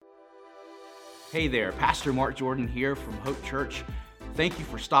Hey there, Pastor Mark Jordan here from Hope Church. Thank you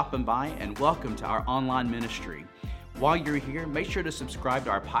for stopping by and welcome to our online ministry. While you're here, make sure to subscribe to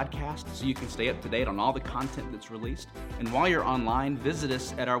our podcast so you can stay up to date on all the content that's released. And while you're online, visit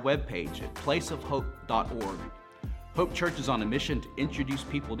us at our webpage at placeofhope.org. Hope Church is on a mission to introduce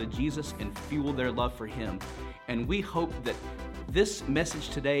people to Jesus and fuel their love for Him. And we hope that this message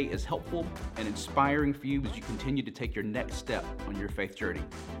today is helpful and inspiring for you as you continue to take your next step on your faith journey.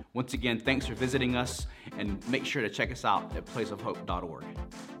 Once again, thanks for visiting us, and make sure to check us out at placeofhope.org.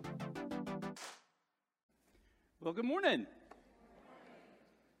 Well, good morning.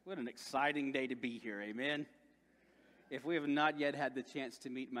 What an exciting day to be here, amen. If we have not yet had the chance to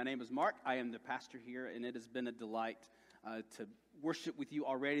meet, my name is Mark. I am the pastor here, and it has been a delight to worship with you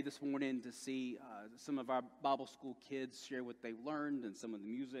already this morning, to see some of our Bible school kids share what they've learned and some of the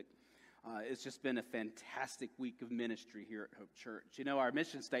music. It's just been a fantastic week of ministry here at Hope Church. You know, our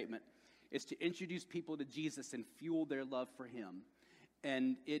mission statement is to introduce people to Jesus and fuel their love for Him.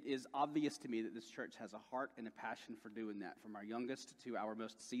 And it is obvious to me that this church has a heart and a passion for doing that, from our youngest to our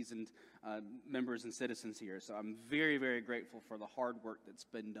most seasoned members and citizens here. So I'm very, very grateful for the hard work that's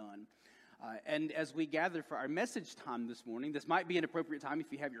been done. And as we gather for our message time this morning, this might be an appropriate time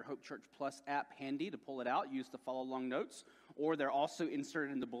if you have your Hope Church Plus app handy to pull it out, use the follow along notes, or they're also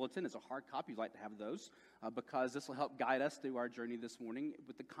inserted in the bulletin as a hard copy. You'd like to have those because this will help guide us through our journey this morning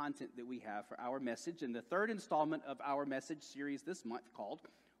with the content that we have for our message and the third installment of our message series this month called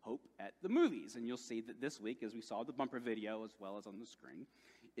Hope at the Movies. And you'll see that this week, as we saw the bumper video as well as on the screen,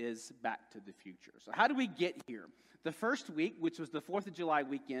 is Back to the Future. So how do we get here? The first week, which was the 4th of July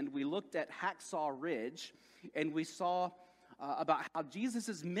weekend, we looked at Hacksaw Ridge, and we saw about how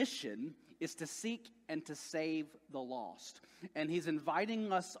Jesus' mission is to seek and to save the lost. And He's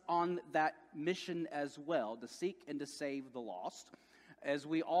inviting us on that mission as well, to seek and to save the lost, as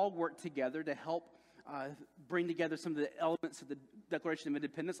we all work together to help bring together some of the elements of the Declaration of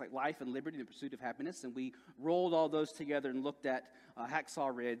Independence, like life and liberty and the pursuit of happiness. And we rolled all those together and looked at Hacksaw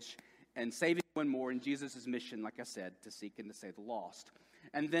Ridge and saving one more in Jesus' mission, like I said, to seek and to save the lost.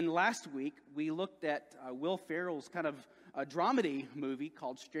 And then last week, we looked at Will Ferrell's kind of a dramedy movie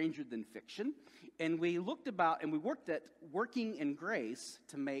called Stranger Than Fiction. And we worked at working in grace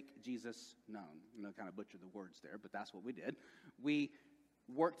to make Jesus known. I'm going to kind of butcher the words there, but that's what we did. We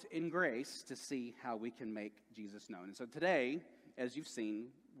worked in grace to see how we can make Jesus known. And so today, as you've seen,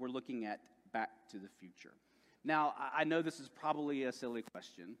 we're looking at Back to the Future. Now, I know this is probably a silly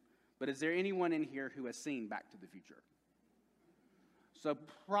question, but is there anyone in here who has seen Back to the Future? So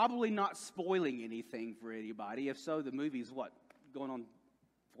probably not spoiling anything for anybody. If so, the movie's going on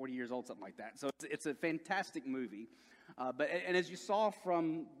 40 years old, something like that. So it's a fantastic movie. And as you saw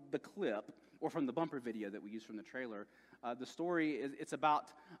from the clip, or from the bumper video that we used from the trailer, the story it's about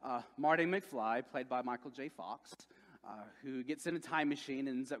Marty McFly, played by Michael J. Fox, who gets in a time machine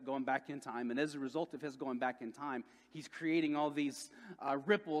and ends up going back in time. And as a result of his going back in time, he's creating all these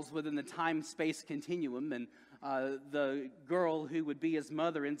ripples within the time-space continuum. And the girl who would be his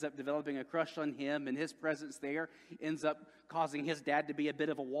mother ends up developing a crush on him, and his presence there ends up causing his dad to be a bit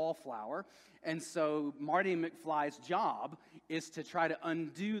of a wallflower. And so Marty McFly's job is to try to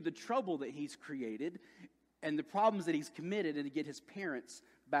undo the trouble that he's created and the problems that he's committed, and to get his parents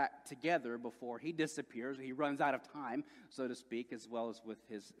back together before he disappears. He runs out of time, so to speak, as well as with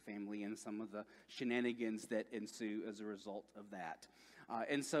his family and some of the shenanigans that ensue as a result of that.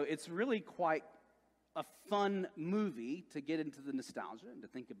 And so it's really quite a fun movie to get into the nostalgia and to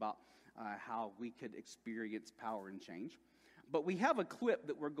think about how we could experience power and change. But we have a clip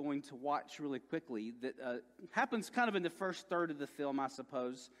that we're going to watch really quickly that happens kind of in the first third of the film, I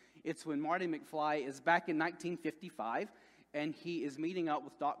suppose. It's when Marty McFly is back in 1955, and he is meeting up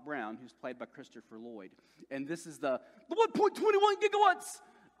with Doc Brown, who's played by Christopher Lloyd. And this is the 1.21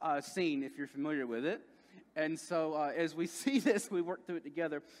 gigawatts scene, if you're familiar with it. And so as we see this, we work through it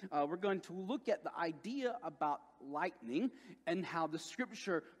together, we're going to look at the idea about lightning and how the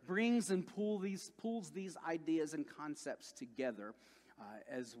Scripture brings and pulls these ideas and concepts together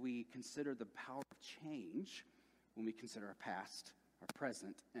as we consider the power of change when we consider our past, our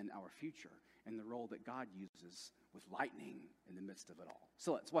present, and our future, and the role that God uses with lightning in the midst of it all.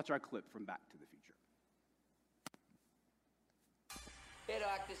 So let's watch our clip from Back to the Future. Hey,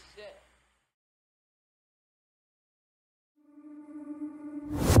 Doc, this is it.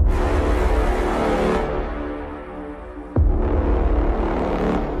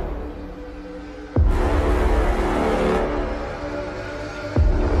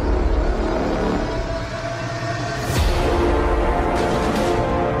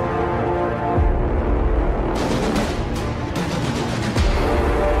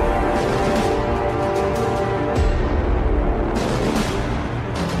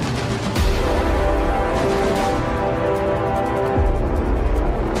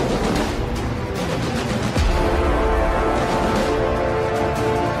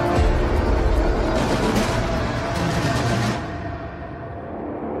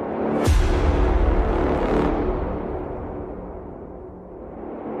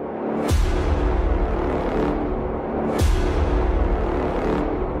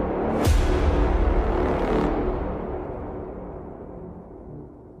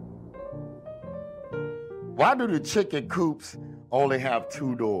 Why do the chicken coops only have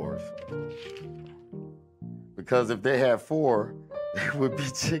 2 doors? Because if they had 4, they would be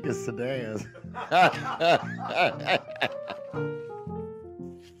chicken sedans.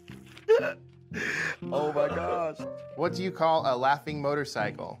 Oh my gosh. What do you call a laughing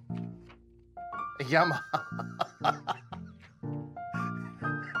motorcycle? A Yamaha.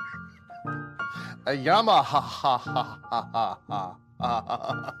 A Yamaha.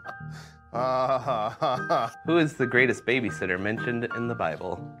 Who is the greatest babysitter mentioned in the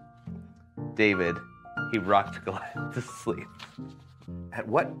Bible? David. He rocked Goliath to sleep. At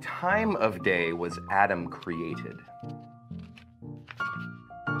what time of day was Adam created?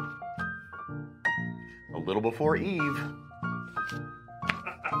 A little before Eve.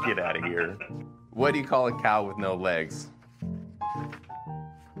 Get out of here. What do you call a cow with no legs?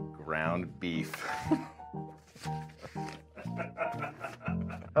 Ground beef.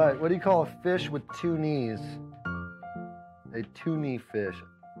 All right, what do you call a fish with 2 knees? A 2-knee fish.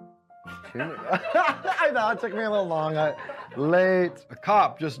 I know, it took me a little long. Late. A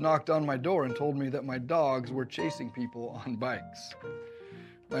cop just knocked on my door and told me that my dogs were chasing people on bikes.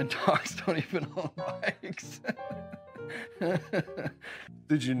 My dogs don't even own bikes.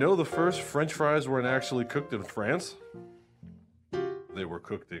 Did you know the first French fries weren't actually cooked in France? They were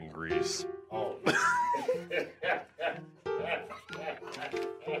cooked in Greece. Oh.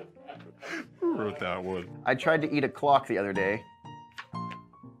 Who wrote that one? I tried to eat a clock the other day.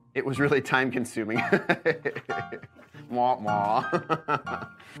 It was really time consuming. Wah, wah.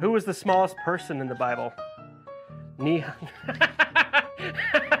 Who was the smallest person in the Bible?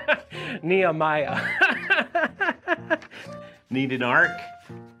 Nehemiah. Need an ark?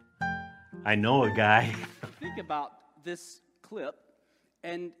 I know a guy. Think about this clip,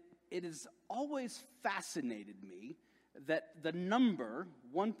 and it has always fascinated me that the number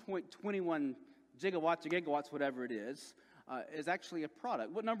 1.21 gigawatts or gigawatts, whatever it is actually a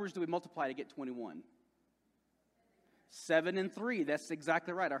product. What numbers do we multiply to get 21? 7 and 3. That's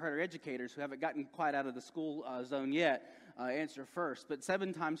exactly right. I heard our educators who haven't gotten quite out of the school zone yet answer first. But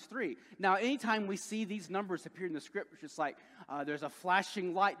 7 times 3. Now, anytime we see these numbers appear in the scriptures, it's like there's a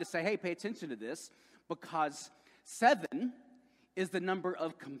flashing light to say, hey, pay attention to this, because 7 is the number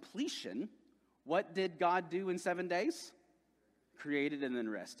of completion. What did God do in 7 days? Created and then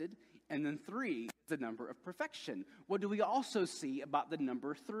rested. And then 3 is the number of perfection. What do we also see about the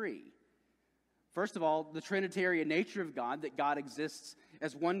number 3? First of all, the Trinitarian nature of God, that God exists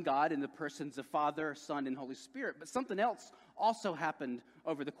as one God in the persons of Father, Son, and Holy Spirit. But something else also happened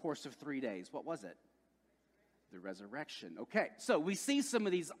over the course of 3 days. What was it? The resurrection. Okay, so we see some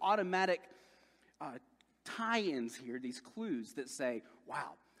of these automatic tie-ins here, these clues that say,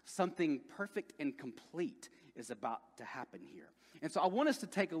 wow, something perfect and complete is about to happen here. And so I want us to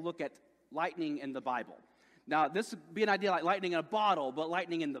take a look at lightning in the Bible. Now, this would be an idea like lightning in a bottle, but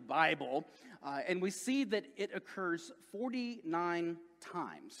lightning in the Bible. And we see that it occurs 49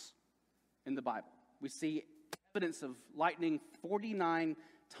 times in the Bible. We see evidence of lightning 49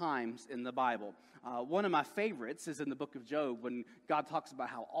 times in the Bible. One of my favorites is in the book of Job, when God talks about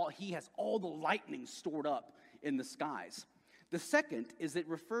how he has all the lightning stored up in the skies. The second is it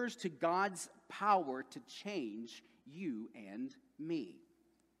refers to God's power to change you and me.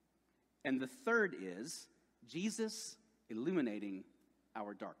 And the third is Jesus illuminating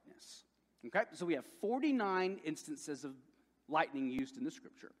our darkness. Okay, so we have 49 instances of lightning used in the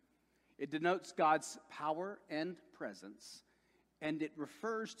scripture. It denotes God's power and presence, and it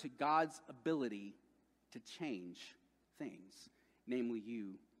refers to God's ability to change things, namely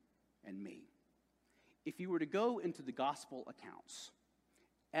you and me. If you were to go into the gospel accounts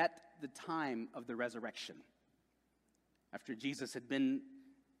at the time of the resurrection, after Jesus had been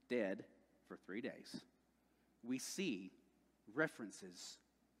dead for 3 days, we see references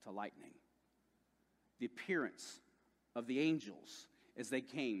to lightning. The appearance of the angels as they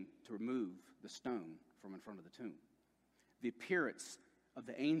came to remove the stone from in front of the tomb. The appearance of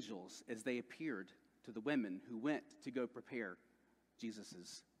the angels as they appeared to the women who went to go prepare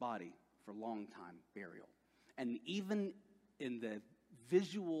Jesus' body for long-time burial. And even in the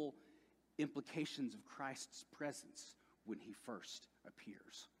visual implications of Christ's presence when he first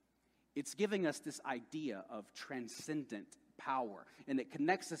appears. It's giving us this idea of transcendent power, and it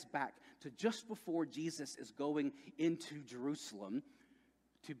connects us back to just before Jesus is going into Jerusalem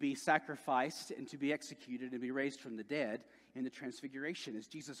to be sacrificed and to be executed and be raised from the dead in the Transfiguration, as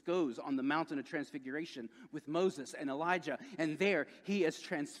Jesus goes on the mountain of Transfiguration with Moses and Elijah, and there he is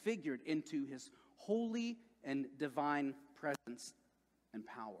transfigured into his holy and divine presence and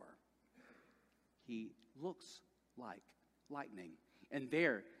power. He looks like lightning, and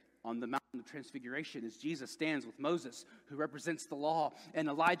there on the mountain the Transfiguration, as Jesus stands with Moses, who represents the law, and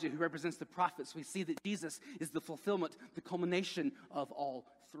Elijah, who represents the prophets, we see that Jesus is the fulfillment, the culmination of all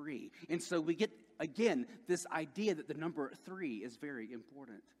three. And so we get, again, this idea that the number 3 is very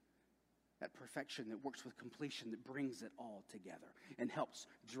important. That perfection that works with completion, that brings it all together and helps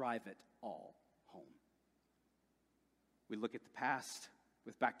drive it all home. We look at the past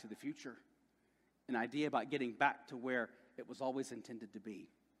with Back to the Future, an idea about getting back to where it was always intended to be.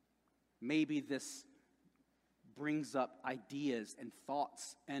 Maybe this brings up ideas and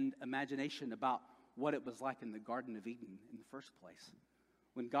thoughts and imagination about what it was like in the Garden of Eden in the first place.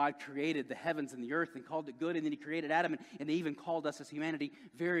 When God created the heavens and the earth and called it good, and then he created Adam, and he even called us as humanity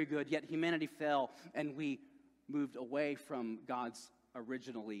very good, yet humanity fell, and we moved away from God's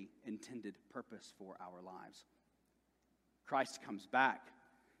originally intended purpose for our lives. Christ comes back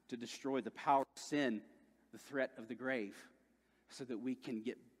to destroy the power of sin, the threat of the grave, so that we can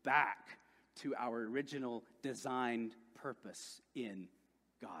get back to our original designed purpose in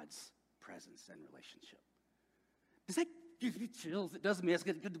God's presence and relationship. Does that give you chills? It does me. Let's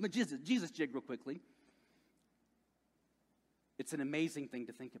get the Jesus jig real quickly. It's an amazing thing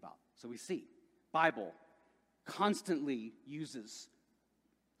to think about. So we see, Bible constantly uses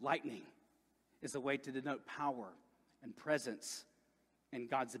lightning as a way to denote power and presence and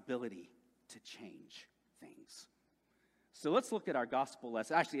God's ability to change things. So let's look at our gospel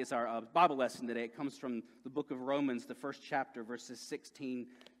lesson. Actually, it's our Bible lesson today. It comes from the book of Romans, the first chapter, verses 16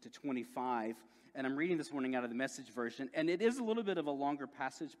 to 25. And I'm reading this morning out of the Message version. And it is a little bit of a longer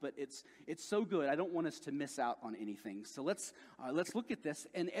passage, but it's so good. I don't want us to miss out on anything. So let's look at this.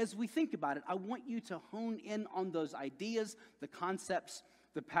 And as we think about it, I want you to hone in on those ideas, the concepts,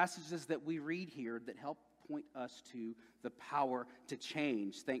 the passages that we read here that help point us to the power to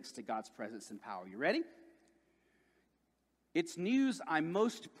change, thanks to God's presence and power. You ready? It's news I'm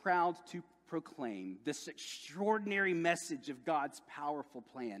most proud to proclaim, this extraordinary message of God's powerful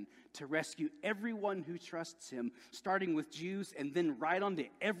plan to rescue everyone who trusts him, starting with Jews and then right on to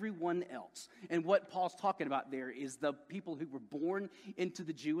everyone else. And what Paul's talking about there is the people who were born into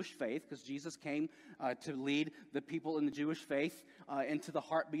the Jewish faith, because Jesus came to lead the people in the Jewish faith into the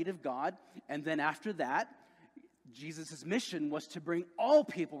heartbeat of God. And then after that, Jesus' mission was to bring all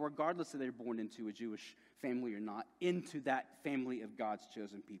people, regardless if they're born into a Jewish family or not, into that family of God's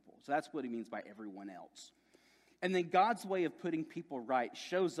chosen people. So that's what he means by everyone else. And then God's way of putting people right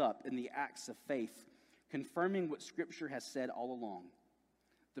shows up in the acts of faith, confirming what Scripture has said all along.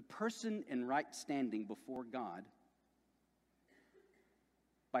 The person in right standing before God,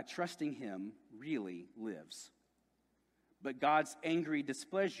 by trusting him, really lives. But God's angry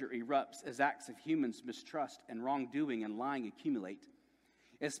displeasure erupts as acts of humans' mistrust and wrongdoing and lying accumulate,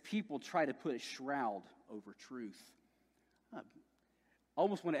 as people try to put a shroud over truth. I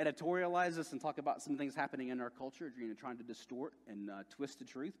almost want to editorialize this and talk about some things happening in our culture, trying to distort and twist the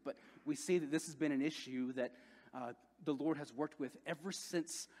truth. But we see that this has been an issue that the Lord has worked with ever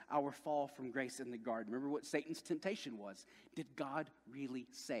since our fall from grace in the garden. Remember what Satan's temptation was? Did God really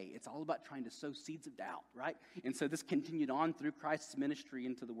say? It's all about trying to sow seeds of doubt, right? And so this continued on through Christ's ministry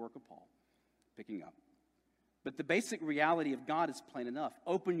into the work of Paul. Picking up. But the basic reality of God is plain enough.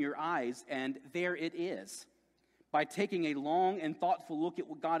 Open your eyes, and there it is. By taking a long and thoughtful look at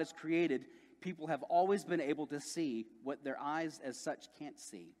what God has created, people have always been able to see what their eyes as such can't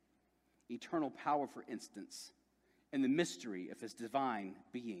see. Eternal power, for instance, and the mystery of his divine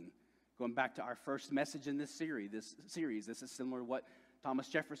being. Going back to our first message in this series, this is similar to what Thomas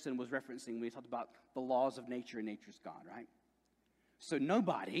Jefferson was referencing when he talked about the laws of nature and nature's God, right? So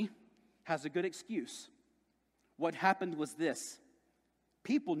nobody has a good excuse. What happened was this.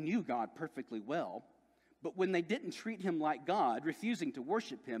 People knew God perfectly well, but when they didn't treat him like God, refusing to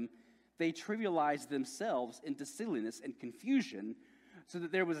worship him, they trivialized themselves into silliness and confusion, so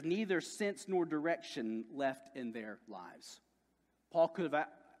that there was neither sense nor direction left in their lives. Paul could have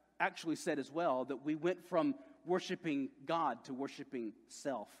actually said as well that we went from worshiping God to worshiping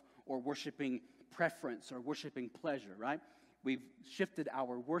self, or worshiping preference, or worshiping pleasure, right? We've shifted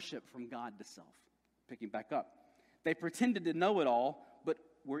our worship from God to self. Picking back up. They pretended to know it all, but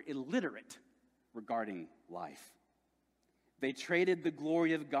were illiterate regarding life. They traded the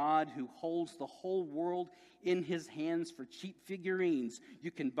glory of God, who holds the whole world in his hands, for cheap figurines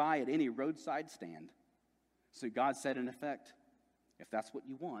you can buy at any roadside stand. So God said, in effect, if that's what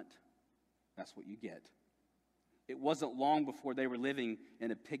you want, that's what you get. It wasn't long before they were living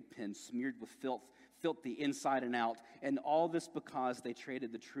in a pig pen smeared with filthy inside and out, and all this because they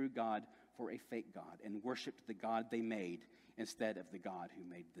traded the true God for a fake God and worshipped the God they made instead of the God who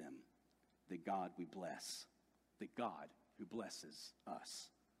made them. The God we bless, the God who blesses us.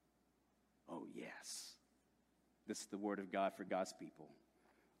 Oh, yes. This is the word of God for God's people.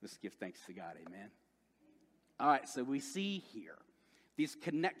 Let's give thanks to God. Amen. All right, so we see here these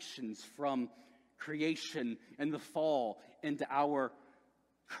connections from creation and the fall into our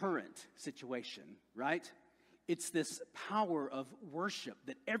current situation, right? It's this power of worship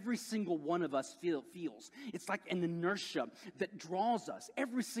that every single one of us feels. It's like an inertia that draws us.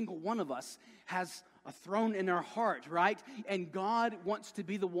 Every single one of us has a throne in our heart, right? And God wants to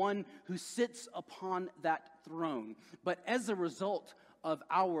be the one who sits upon that throne. But as a result of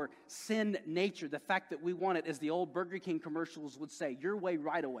our sin nature, the fact that we want it, as the old Burger King commercials would say, your way,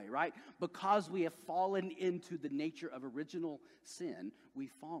 right away, right? Because we have fallen into the nature of original sin,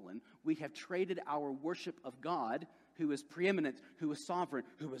 we've fallen. We have traded our worship of God, who is preeminent, who is sovereign,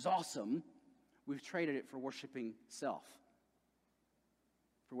 who is awesome. We've traded it for worshiping self,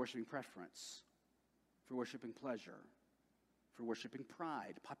 for worshiping preference, for worshiping pleasure, for worshiping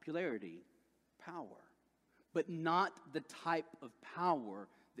pride, popularity, power. But not the type of power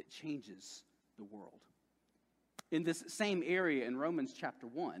that changes the world. In this same area in Romans chapter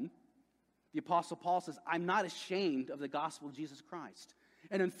 1, the Apostle Paul says, I'm not ashamed of the gospel of Jesus Christ.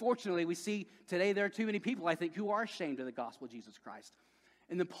 And unfortunately, we see today there are too many people, I think, who are ashamed of the gospel of Jesus Christ.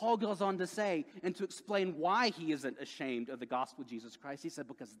 And then Paul goes on to say, and to explain why he isn't ashamed of the gospel of Jesus Christ, he said,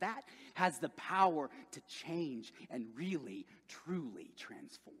 because that has the power to change and really, truly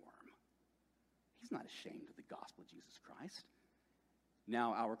transform. He's not ashamed of the gospel of Jesus Christ.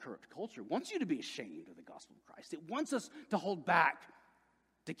 Now, our corrupt culture wants you to be ashamed of the gospel of Christ. It wants us to hold back,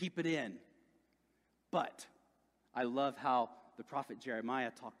 to keep it in. But I love how the prophet Jeremiah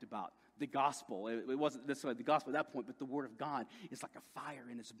talked about the gospel. It wasn't necessarily the gospel at that point, but the word of God is like a fire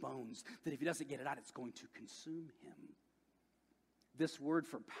in his bones, that if he doesn't get it out, it's going to consume him. This word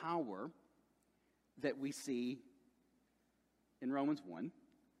for power that we see in Romans 1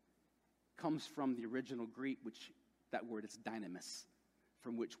 comes from the original Greek, which that word is dynamis,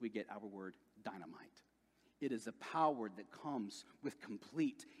 from which we get our word dynamite. It is a power that comes with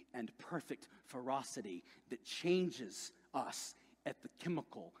complete and perfect ferocity that changes us at the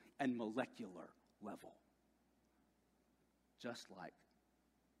chemical and molecular level. Just like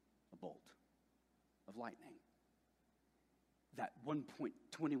a bolt of lightning. That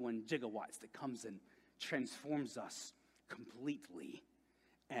 1.21 gigawatts that comes and transforms us completely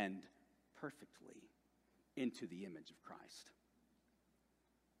and perfectly into the image of Christ.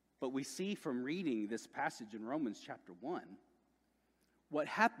 But we see from reading this passage in Romans chapter 1, what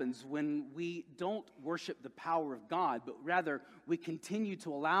happens when we don't worship the power of God, but rather we continue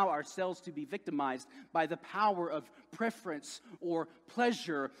to allow ourselves to be victimized by the power of preference or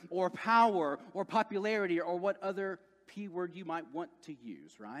pleasure or power or popularity or what other P word you might want to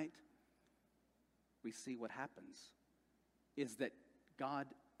use, right? We see what happens is that God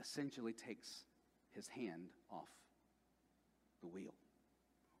essentially takes his hand off the wheel.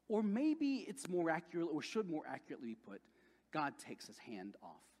 Or maybe it's more accurate, or should more accurately be put, God takes his hand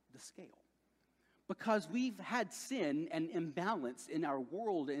off the scale. Because we've had sin and imbalance in our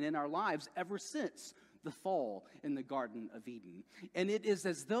world and in our lives ever since the fall in the Garden of Eden. And it is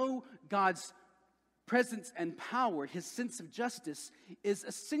as though God's presence and power, his sense of justice, is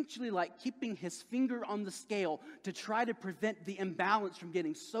essentially like keeping his finger on the scale to try to prevent the imbalance from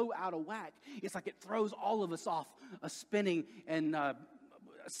getting so out of whack. It's like it throws all of us off a spinning and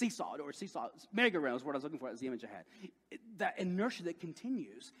seesaw, merry-go-round is what I was looking for. That's the image I had. That inertia that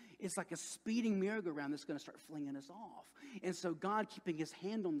continues is like a speeding merry-go-round that's going to start flinging us off. And so God, keeping his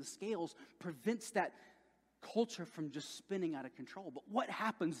hand on the scales, prevents that culture from just spinning out of control. But what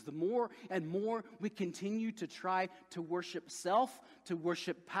happens the more and more we continue to try to worship self, to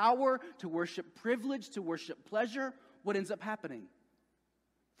worship power, to worship privilege, to worship pleasure? What ends up happening?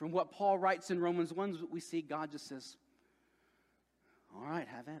 From what Paul writes in Romans 1, we see God just says, all right,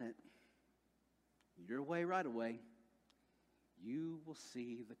 have at it. Your way, right away. You will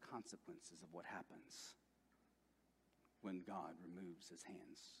see the consequences of what happens when God removes his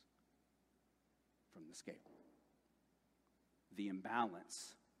hands from the scale. The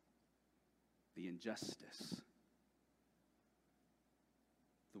imbalance, the injustice,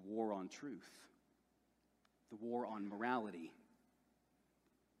 the war on truth, the war on morality,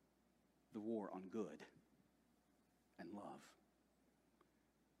 the war on good and love.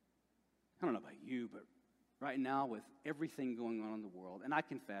 I don't know about you, but right now with everything going on in the world, and I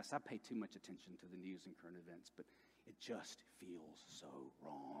confess I pay too much attention to the news and current events, but it just feels so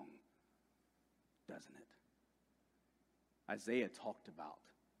wrong, doesn't it? Isaiah talked about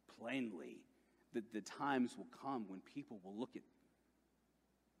plainly that the times will come when people will look at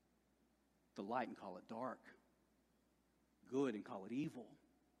the light and call it dark, good and call it evil,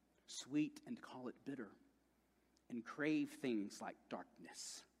 sweet and call it bitter, and crave things like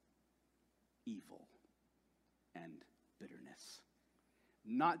darkness, evil, and bitterness.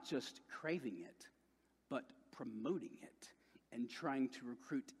 Not just craving it, but promoting it and trying to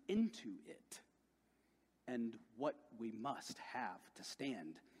recruit into it. And what we must have to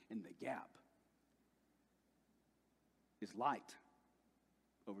stand in the gap is light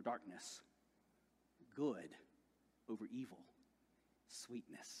over darkness, good over evil,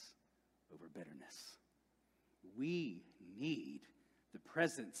 sweetness over bitterness. We need the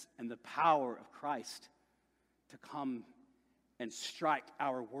presence and the power of Christ to come and strike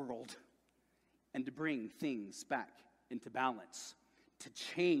our world and to bring things back into balance, to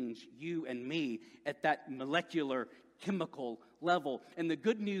change you and me at that molecular chemical level. And the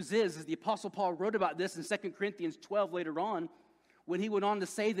good news is the Apostle Paul wrote about this in 2 Corinthians 12 later on, when he went on to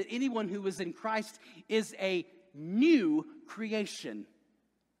say that anyone who is in Christ is a new creation.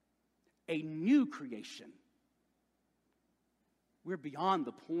 A new creation. We're beyond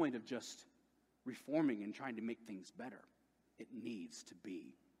the point of just reforming and trying to make things better. It needs to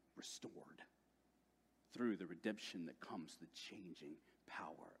be restored through the redemption that comes, the changing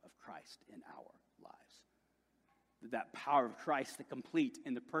power of Christ in our lives. That power of Christ, the complete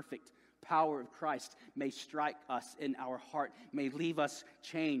and the perfect power of Christ, may strike us in our heart, may leave us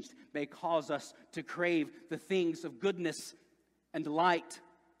changed, may cause us to crave the things of goodness and light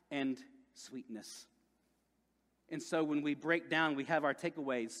and sweetness. And so when we break down, we have our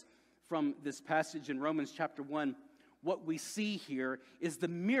takeaways from this passage in Romans chapter 1. What we see here is the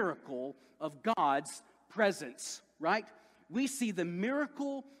miracle of God's presence, right? We see the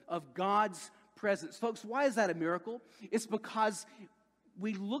miracle of God's presence. Folks, why is that a miracle? It's because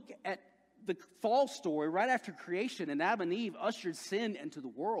we look at the fall story right after creation, and Adam and Eve ushered sin into the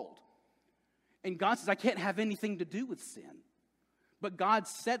world. And God says, I can't have anything to do with sin. But God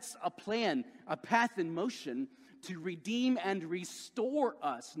sets a plan, a path in motion to redeem and restore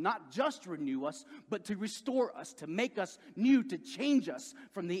us, not just renew us, but to restore us, to make us new, to change us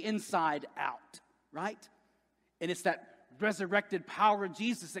from the inside out, right? And it's that resurrected power of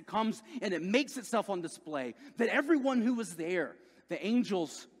Jesus that comes and it makes itself on display, that everyone who was there, the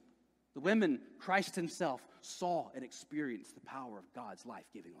angels, the women, Christ himself, saw and experienced the power of God's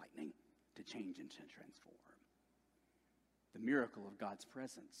life-giving lightning to change and to transform. The miracle of God's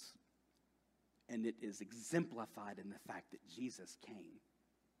presence. And it is exemplified in the fact that Jesus came.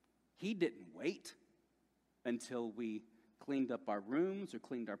 He didn't wait until we cleaned up our rooms or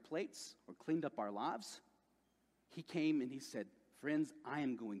cleaned our plates or cleaned up our lives. He came and he said, friends, I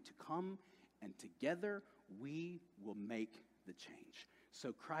am going to come and together we will make the change.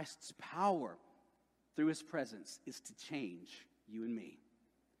 So Christ's power through his presence is to change you and me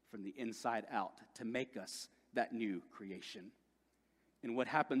from the inside out, to make us that new creation. And what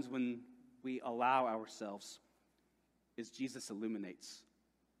happens when we allow ourselves is Jesus illuminates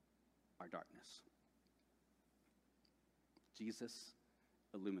our darkness. Jesus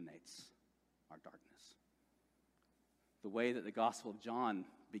illuminates our darkness. The way that the Gospel of John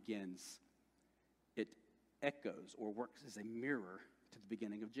begins, it echoes or works as a mirror to the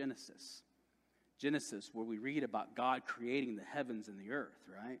beginning of Genesis. Genesis, where we read about God creating the heavens and the earth,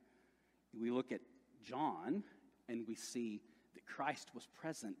 right? We look at John and we see that Christ was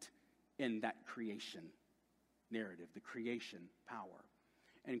present in that creation narrative, the creation power.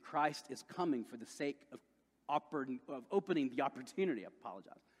 And Christ is coming for the sake of opening the opportunity,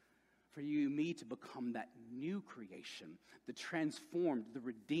 for you and me to become that new creation, the transformed, the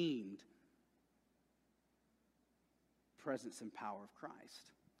redeemed presence and power of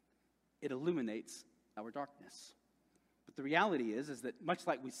Christ. It illuminates our darkness. But the reality is that much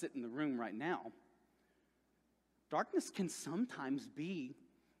like we sit in the room right now, darkness can sometimes be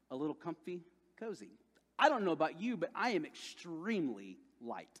a little comfy, cozy. I don't know about you, but I am extremely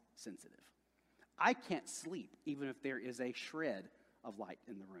light sensitive. I can't sleep even if there is a shred of light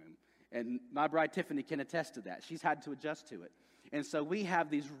in the room. And my bride Tiffany can attest to that. She's had to adjust to it. And so we have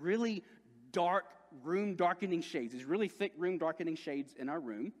these really dark room darkening shades, these really thick room darkening shades in our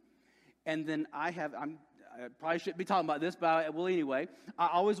room. And then I probably shouldn't be talking about this, but I will anyway. I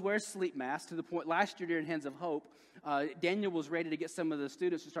always wear a sleep mask to the point, last year during Hands of Hope, Daniel was ready to get some of the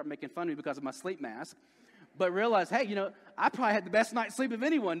students to start making fun of me because of my sleep mask. But realized, hey, I probably had the best night's sleep of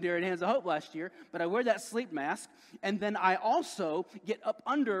anyone during Hands of Hope last year. But I wear that sleep mask. And then I also get up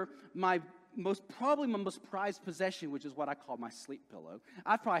under my most prized possession, which is what I call my sleep pillow.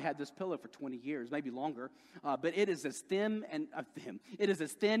 I've probably had this pillow for 20 years, maybe longer. But it is as thin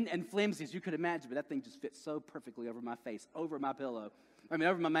and flimsy as you could imagine. But that thing just fits so perfectly over my face, over my pillow.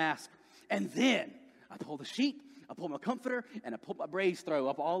 Over my mask. And then I pull the sheet I pull my comforter, and I pull my brace throw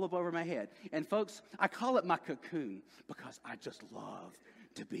up all up over my head. And folks, I call it my cocoon because I just love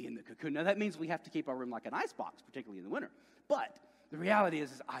to be in the cocoon. Now, that means we have to keep our room like an icebox, particularly in the winter. But the reality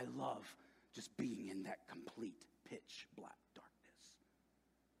is I love just being in that complete pitch black darkness.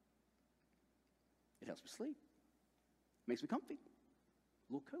 It helps me sleep. Makes me comfy.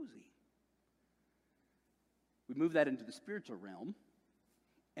 A little cozy. We move that into the spiritual realm,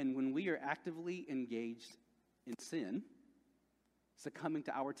 and when we are actively engaged in sin, succumbing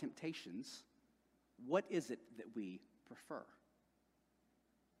to our temptations, what is it that we prefer?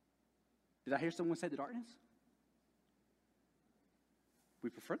 Did I hear someone say the darkness?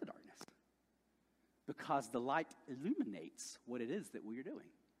 We prefer the darkness because the light illuminates what it is that we are doing.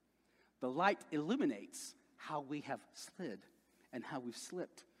 The light illuminates how we have slid and how we've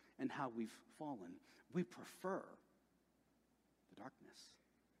slipped and how we've fallen. We prefer the darkness.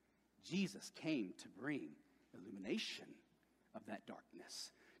 Jesus came to bring illumination of that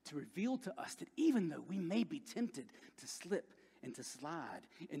darkness, to reveal to us that even though we may be tempted to slip and to slide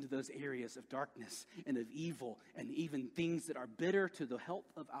into those areas of darkness and of evil and even things that are bitter to the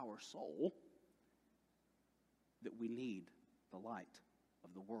health of our soul, that we need the light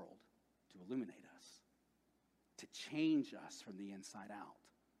of the world to illuminate us, to change us from the inside out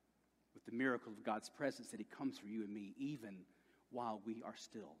with the miracle of God's presence that he comes for you and me even while we are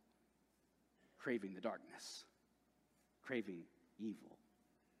still craving the darkness, craving evil,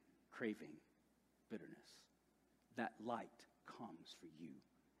 craving bitterness. That light comes for you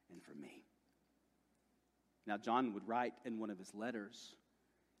and for me. Now, John would write in one of his letters,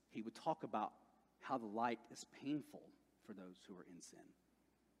 he would talk about how the light is painful for those who are in sin.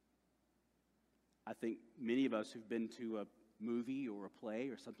 I think many of us who've been to a movie or a play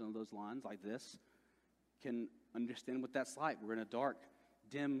or something along those lines like this can understand what that's like. We're in a dark,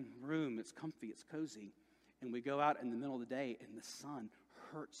 dim room. It's comfy, it's cozy. And we go out in the middle of the day and the sun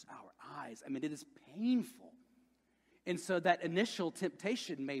hurts our eyes. I mean, it is painful. And so that initial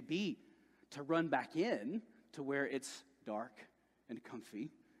temptation may be to run back in to where it's dark and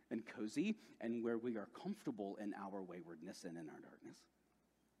comfy and cozy and where we are comfortable in our waywardness and in our darkness.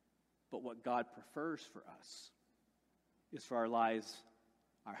 But what God prefers for us is for our lives,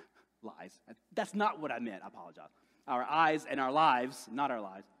 that's not what I meant, I apologize. Our eyes and our lives, not our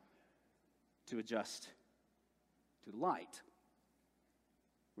lives, to adjust to the light,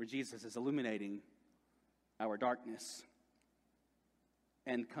 where Jesus is illuminating our darkness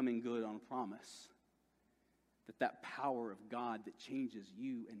and coming good on a promise that power of God that changes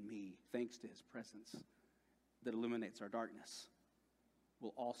you and me, thanks to his presence, that illuminates our darkness,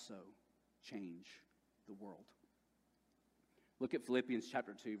 will also change the world. Look at Philippians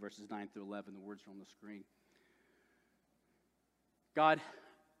chapter 2, verses 9 through 11. The words are on the screen. God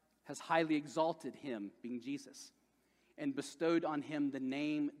has highly exalted him, being Jesus, and bestowed on him the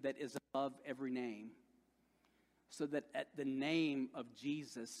name that is above every name, so that at the name of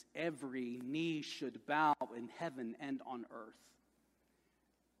Jesus, every knee should bow in heaven and on earth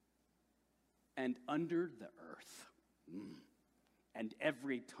and under the earth, and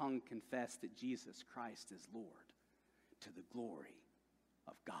every tongue confess that Jesus Christ is Lord, to the glory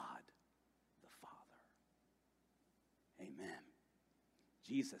of God the Father. Amen.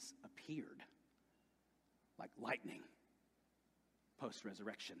 Jesus appeared like lightning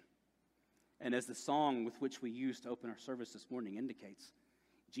post-resurrection. And as the song with which we used to open our service this morning indicates,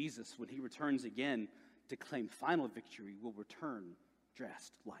 Jesus, when he returns again to claim final victory, will return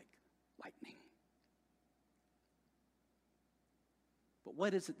dressed like lightning. But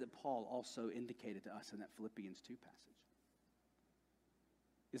what is it that Paul also indicated to us in that Philippians 2 passage?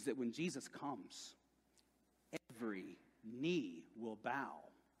 Is that when Jesus comes, every knee will bow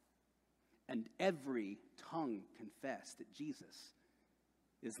and every tongue confess that Jesus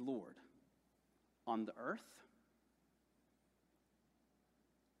is Lord on the earth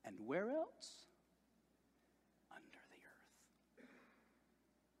and where else? Under the earth.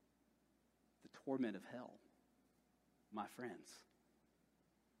 The torment of hell, my friends,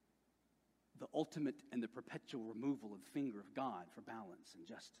 the ultimate and the perpetual removal of the finger of God for balance and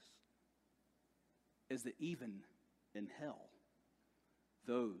justice, is that even in hell,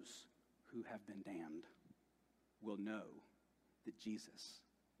 those who have been damned will know that Jesus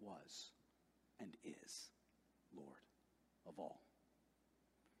was and is Lord of all.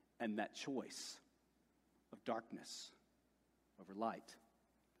 And that choice of darkness over light,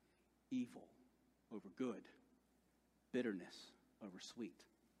 evil over good, bitterness over sweet,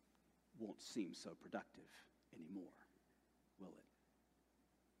 won't seem so productive anymore, will it?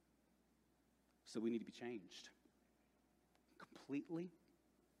 So we need to be changed completely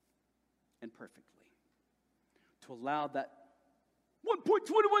and perfectly to allow that 1.21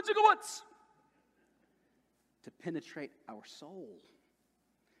 gigawatts to penetrate our soul,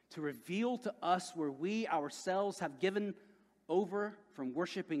 to reveal to us where we ourselves have given over from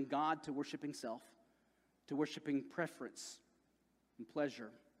worshiping God to worshiping self, to worshiping preference and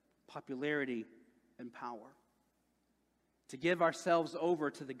pleasure, popularity and power, to give ourselves over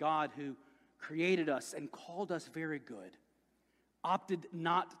to the God who created us and called us very good, opted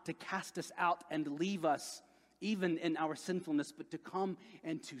not to cast us out and leave us even in our sinfulness, but to come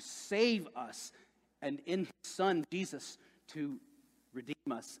and to save us, and in His Son, Jesus, to redeem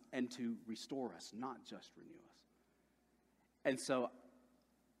us and to restore us, not just renew us. And so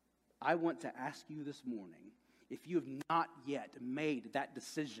I want to ask you this morning, if you have not yet made that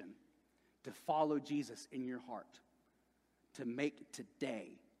decision to follow Jesus in your heart, to make today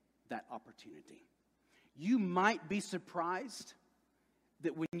that opportunity. You might be surprised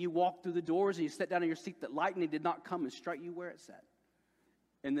that when you walk through the doors and you sit down in your seat, that lightning did not come and strike you where it sat.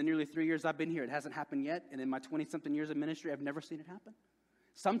 In the nearly 3 years I've been here, it hasn't happened yet. And in my 20-something years of ministry, I've never seen it happen.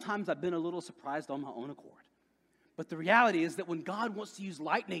 Sometimes I've been a little surprised on my own accord. But the reality is that when God wants to use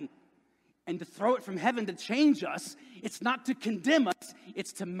lightning and to throw it from heaven to change us, it's not to condemn us,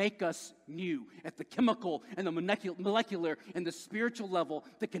 it's to make us new at the chemical and the molecular and the spiritual level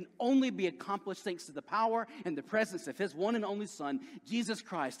that can only be accomplished thanks to the power and the presence of His one and only Son, Jesus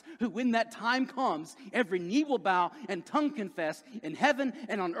Christ, who when that time comes, every knee will bow and tongue confess in heaven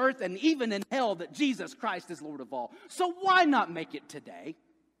and on earth and even in hell that Jesus Christ is Lord of all. So why not make it today?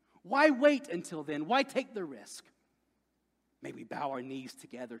 Why wait until then? Why take the risk? May we bow our knees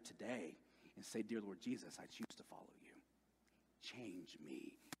together today and say, dear Lord Jesus, I choose to follow you. Change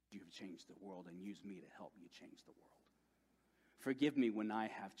me. You have changed the world, and use me to help you change the world. Forgive me when I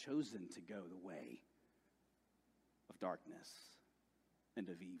have chosen to go the way of darkness and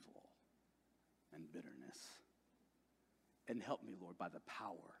of evil and bitterness. And help me, Lord, by the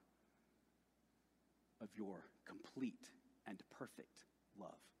power of your complete and perfect love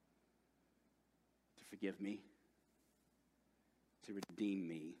to forgive me, to redeem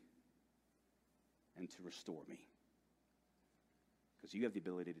me, and to restore me. Because you have the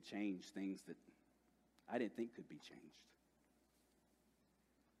ability to change things that I didn't think could be changed.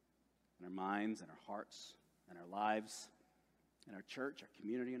 In our minds, and our hearts, and our lives, in our church, our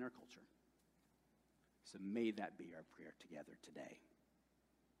community, and our culture. So may that be our prayer together today.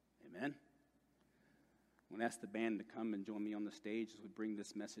 Amen. I'm going to ask the band to come and join me on the stage as we bring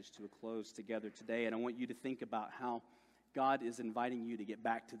this message to a close together today. And I want you to think about how God is inviting you to get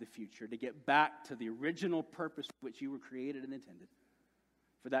back to the future, to get back to the original purpose for which you were created and intended,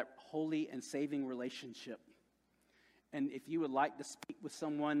 for that holy and saving relationship. And if you would like to speak with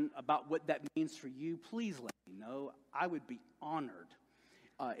someone about what that means for you, please let me know. I would be honored.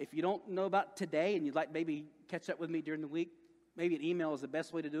 If you don't know about today and you'd like maybe catch up with me during the week, maybe an email is the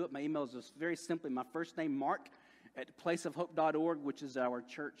best way to do it. My email is just very simply my first name, Mark, at placeofhope.org, which is our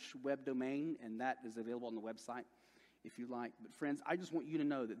church web domain, and that is available on the website if you like. But friends, I just want you to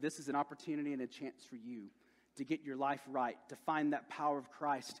know that this is an opportunity and a chance for you to get your life right, to find that power of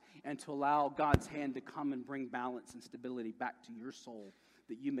Christ, and to allow God's hand to come and bring balance and stability back to your soul,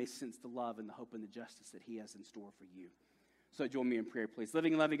 that you may sense the love and the hope and the justice that He has in store for you. So join me in prayer, please.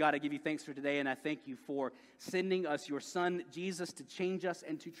 Living and loving God, I give you thanks for today, and I thank you for sending us your Son, Jesus, to change us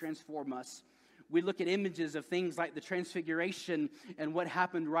and to transform us. We look at images of things like the transfiguration and what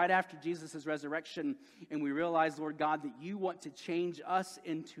happened right after Jesus' resurrection, and we realize, Lord God, that you want to change us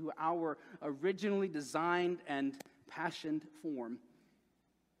into our originally designed and passioned form.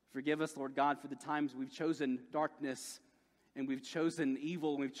 Forgive us, Lord God, for the times we've chosen darkness, and we've chosen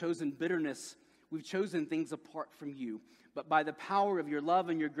evil, and we've chosen bitterness. We've chosen things apart from you. But by the power of your love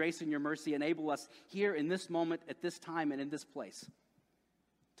and your grace and your mercy, enable us here in this moment, at this time, and in this place,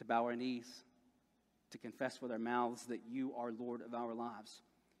 to bow our knees, to confess with our mouths that you are Lord of our lives,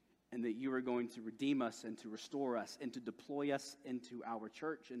 and that you are going to redeem us and to restore us and to deploy us into our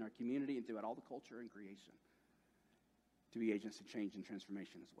church and our community and throughout all the culture and creation to be agents of change and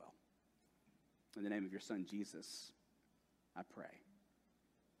transformation as well. In the name of your Son, Jesus, I pray.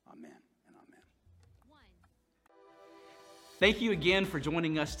 Amen and amen. Thank you again for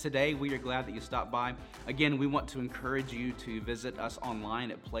joining us today. We are glad that you stopped by. Again, we want to encourage you to visit us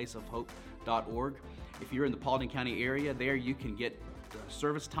online at placeofhope.org. If you're in the Paulding County area, there you can get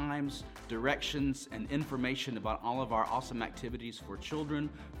service times, directions, and information about all of our awesome activities for children,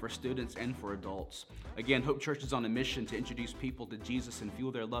 for students, and for adults. Again, Hope Church is on a mission to introduce people to Jesus and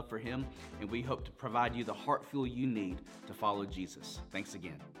fuel their love for Him, and we hope to provide you the heart fuel you need to follow Jesus. Thanks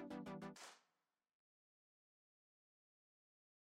again.